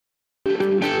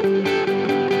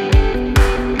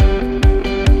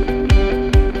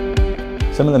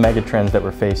Some of the megatrends that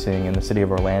we're facing in the city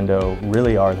of Orlando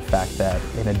really are the fact that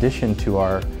in addition to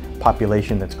our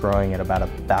population that's growing at about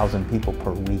 1,000 people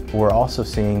per week, we're also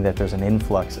seeing that there's an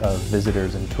influx of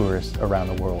visitors and tourists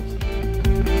around the world.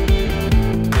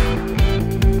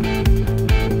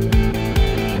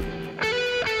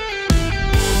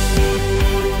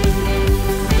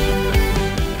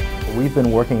 We've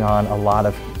been working on a lot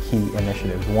of key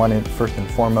initiatives. One, first and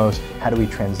foremost, how do we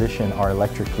transition our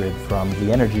electric grid from the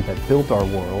energy that built our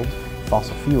world,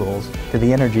 fossil fuels, to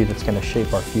the energy that's going to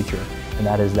shape our future, and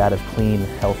that is that of clean,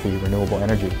 healthy, renewable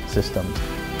energy systems.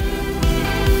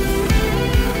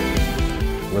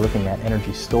 We're looking at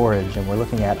energy storage, and we're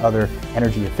looking at other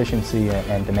energy efficiency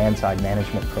and demand-side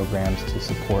management programs to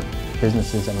support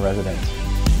businesses and residents.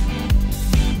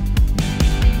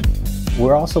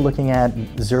 We're also looking at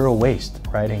zero waste,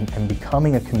 right, and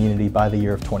becoming a community by the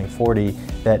year of 2040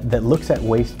 that looks at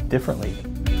waste differently.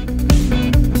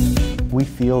 We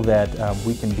feel that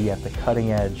we can be at the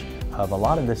cutting edge of a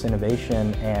lot of this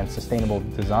innovation and sustainable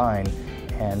design,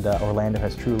 and Orlando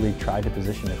has truly tried to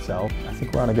position itself. I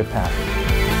think we're on a good path.